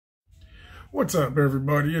What's up,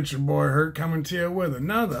 everybody? It's your boy Hurt coming to you with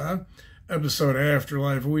another episode of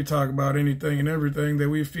Afterlife, where we talk about anything and everything that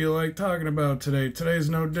we feel like talking about today. Today's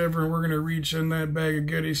no different. We're going to reach in that bag of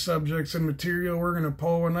goodie subjects and material. We're going to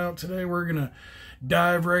pull one out today. We're going to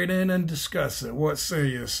dive right in and discuss it. What say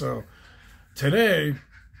you? So today,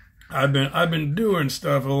 I've been doing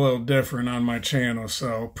stuff a little different on my channel.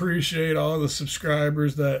 So appreciate all the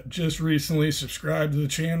subscribers that just recently subscribed to the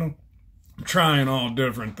channel. I'm trying all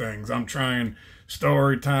different things. I'm trying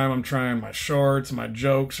story time. I'm trying my shorts, my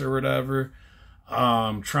jokes or whatever.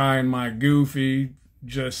 Trying my goofy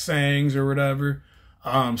just sayings or whatever.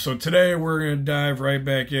 So today we're going to dive right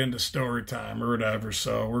back into story time or whatever.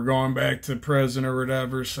 So we're going back to prison or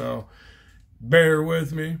whatever. So bear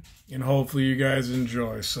with me and hopefully you guys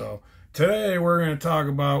enjoy. So today we're going to talk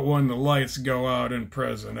about when the lights go out in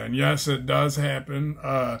prison. And yes, it does happen.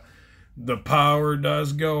 The power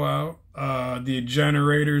does go out. The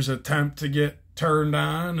generators attempt to get turned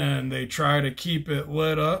on and they try to keep it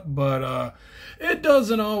lit up, but it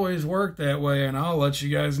doesn't always work that way, and I'll let you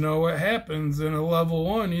guys know what happens in a level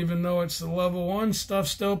 1. Even though it's the level 1, stuff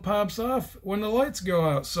still pops off when the lights go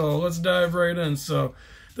out. So let's dive right in. So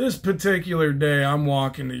this particular day, I'm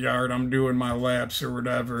walking the yard, I'm doing my laps or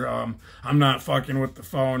whatever. I'm not fucking with the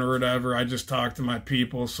phone or whatever. I just talk to my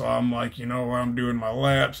people, so I'm like, you know what, I'm doing my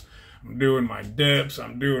laps, I'm doing my dips,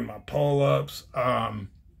 I'm doing my pull-ups, and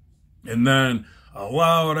then a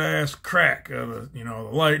loud-ass crack of the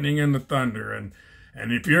lightning and the thunder. And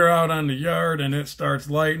if you're out on the yard and it starts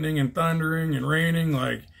lightning and thundering and raining,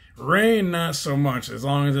 like rain, not so much, as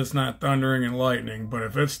long as it's not thundering and lightning. But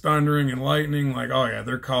if it's thundering and lightning, like, oh yeah,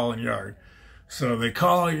 they're calling yard. So they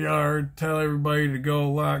call yard, tell everybody to go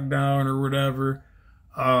lock down or whatever,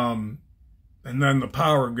 and then the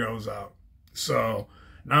power goes out. So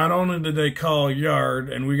not only did they call yard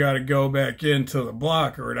and we got to go back into the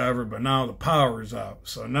block or whatever, but now the power's out.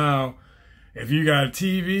 So now if you got a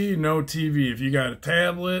TV, no TV. If you got a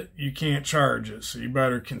tablet, you can't charge it. So you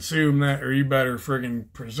better consume that, or you better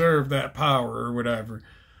friggin' preserve that power or whatever.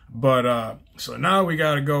 But so now we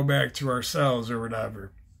got to go back to our cells or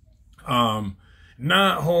whatever.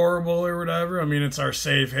 Not horrible or whatever. I mean, it's our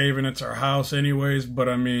safe haven. It's our house anyways. But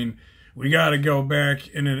I mean, we got to go back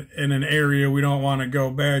in an area we don't want to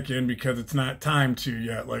go back in because it's not time to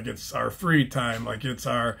yet. Like, it's our free time. Like, it's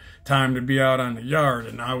our time to be out on the yard.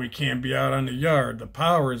 And now we can't be out on the yard. The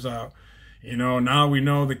power's out. Now we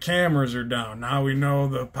know the cameras are down. Now we know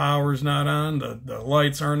the power's not on. The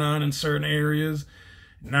lights aren't on in certain areas.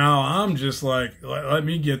 Now I'm just like, let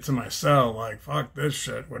me get to my cell. Like, fuck this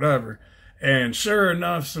shit, whatever. And sure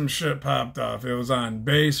enough, some shit popped off. It was on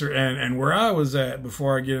base, and where I was at,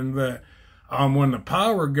 before I get into that, when the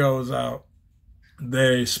power goes out,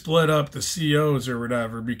 they split up the COs or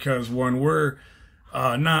whatever, because when we're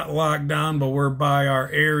not locked down, but we're by our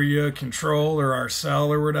area control or our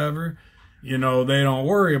cell or whatever, they don't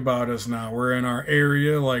worry about us now. We're in our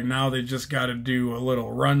area. Like, now they just got to do a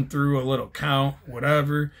little run through, a little count,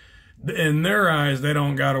 whatever. In their eyes, they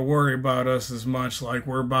don't got to worry about us as much. Like,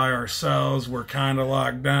 we're by ourselves, we're kind of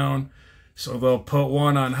locked down. So they'll put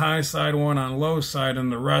one on high side, one on low side,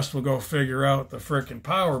 and the rest will go figure out the frickin'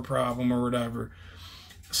 power problem or whatever.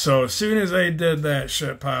 So as soon as they did that,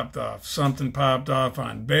 shit popped off. Something popped off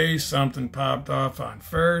on base, something popped off on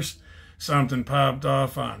first, something popped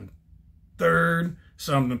off on third,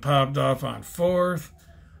 something popped off on fourth.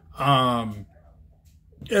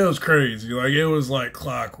 It was crazy. Like, it was like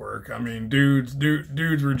clockwork. I mean, dudes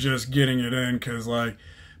were just getting it in, because, like,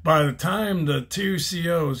 by the time the 2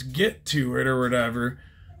 COs get to it or whatever,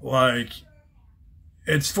 like,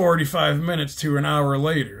 it's 45 minutes to an hour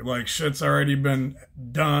later. Like, shit's already been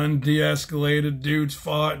done, de-escalated, dudes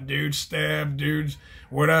fought, dudes stabbed, dudes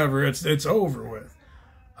whatever. It's over with.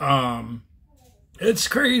 It's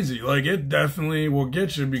crazy. Like, it definitely will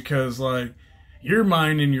get you, because, like, you're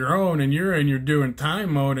minding your own and you're doing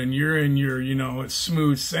time mode and you're in your, it's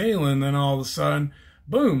smooth sailing. Then all of a sudden,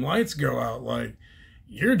 boom, lights go out. Like,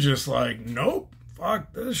 you're just like, nope,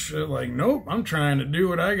 fuck this shit. Like, nope, I'm trying to do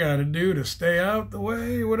what I got to do to stay out the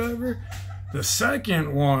way, whatever. The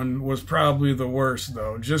second one was probably the worst,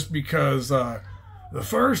 though, just because the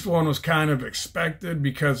first one was kind of expected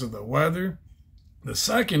because of the weather. The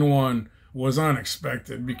second one was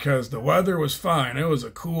unexpected because the weather was fine. It was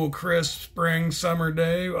a cool, crisp spring, summer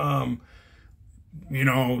day.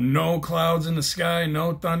 No clouds in the sky,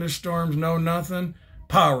 no thunderstorms, no nothing.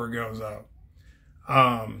 Power goes out.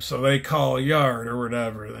 So they call yard or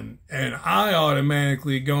whatever. And I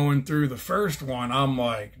automatically, going through the first one, I'm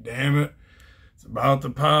like, damn it, it's about to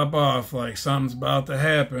pop off, like something's about to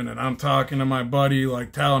happen. And I'm talking to my buddy,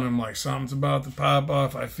 like telling him like something's about to pop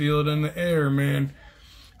off. I feel it in the air, man.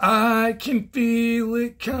 I can feel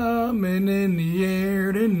it coming in the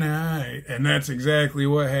air tonight. And that's exactly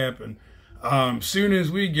what happened. Soon as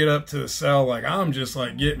we get up to the cell, like I'm just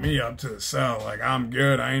like, get me up to the cell. Like I'm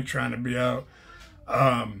good. I ain't trying to be out.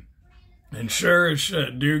 And sure as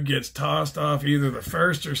shit, dude gets tossed off either the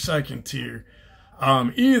first or second tier.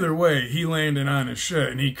 Either way, he landed on his shit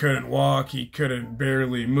and he couldn't walk. He couldn't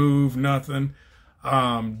barely move, nothing.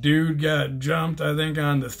 Dude got jumped, I think,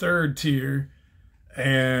 on the third tier.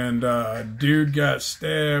 And dude got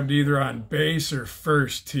stabbed either on base or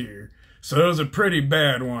first tier. So it was a pretty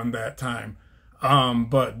bad one that time.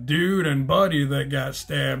 But dude and buddy that got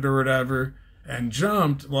stabbed or whatever and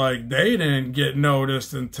jumped, like they didn't get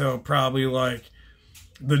noticed until probably like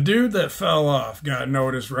the dude that fell off got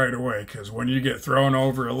noticed right away. Because when you get thrown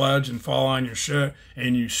over a ledge and fall on your shit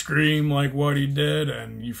and you scream like what he did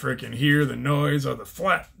and you freaking hear the noise of the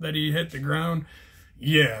flap that he hit the ground,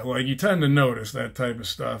 yeah, like you tend to notice that type of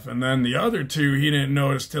stuff. And then the other two, he didn't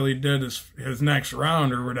notice till he did his next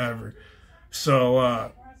round or whatever.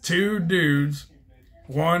 So two dudes,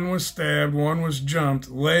 one was stabbed, one was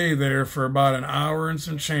jumped, lay there for about an hour and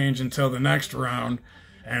some change until the next round.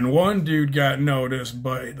 And one dude got noticed,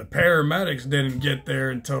 but the paramedics didn't get there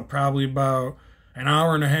until probably about an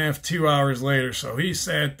hour and a half, 2 hours later. So he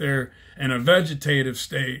sat there in a vegetative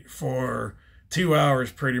state for 2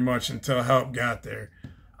 hours pretty much until help got there.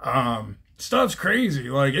 Stuff's crazy.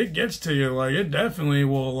 Like, it gets to you. Like, it definitely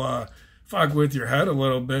will fuck with your head a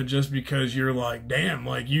little bit just because you're like, damn,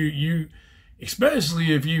 like you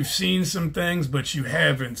especially if you've seen some things, but you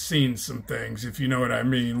haven't seen some things, if you know what I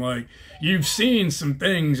mean. Like, you've seen some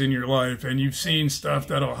things in your life and you've seen stuff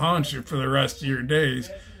that'll haunt you for the rest of your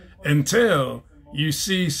days until you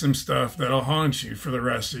see some stuff that'll haunt you for the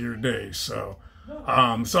rest of your days. So,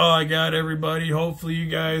 that's all I got, everybody. Hopefully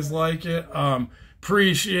you guys like it.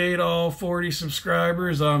 Appreciate all 40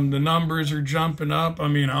 subscribers. The numbers are jumping up. I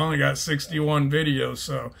mean, I only got 61 videos,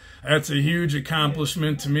 so that's a huge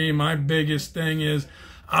accomplishment to me. My biggest thing is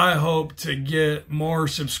I hope to get more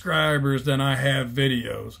subscribers than I have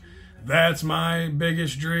videos. That's my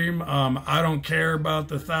biggest dream. I don't care about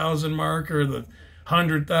the 1,000 mark or the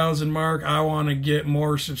 100,000 mark. I want to get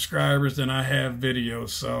more subscribers than I have videos.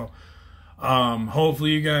 So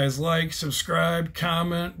hopefully you guys like, subscribe,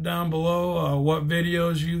 comment down below what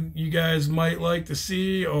videos you guys might like to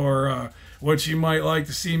see, or what you might like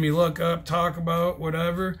to see me look up, talk about,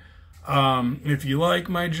 whatever. If you like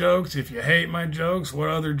my jokes, if you hate my jokes, what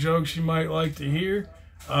other jokes you might like to hear.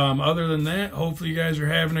 Other than that, hopefully you guys are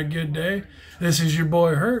having a good day. This is your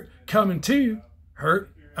boy Hurt coming to you.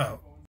 Hurt out.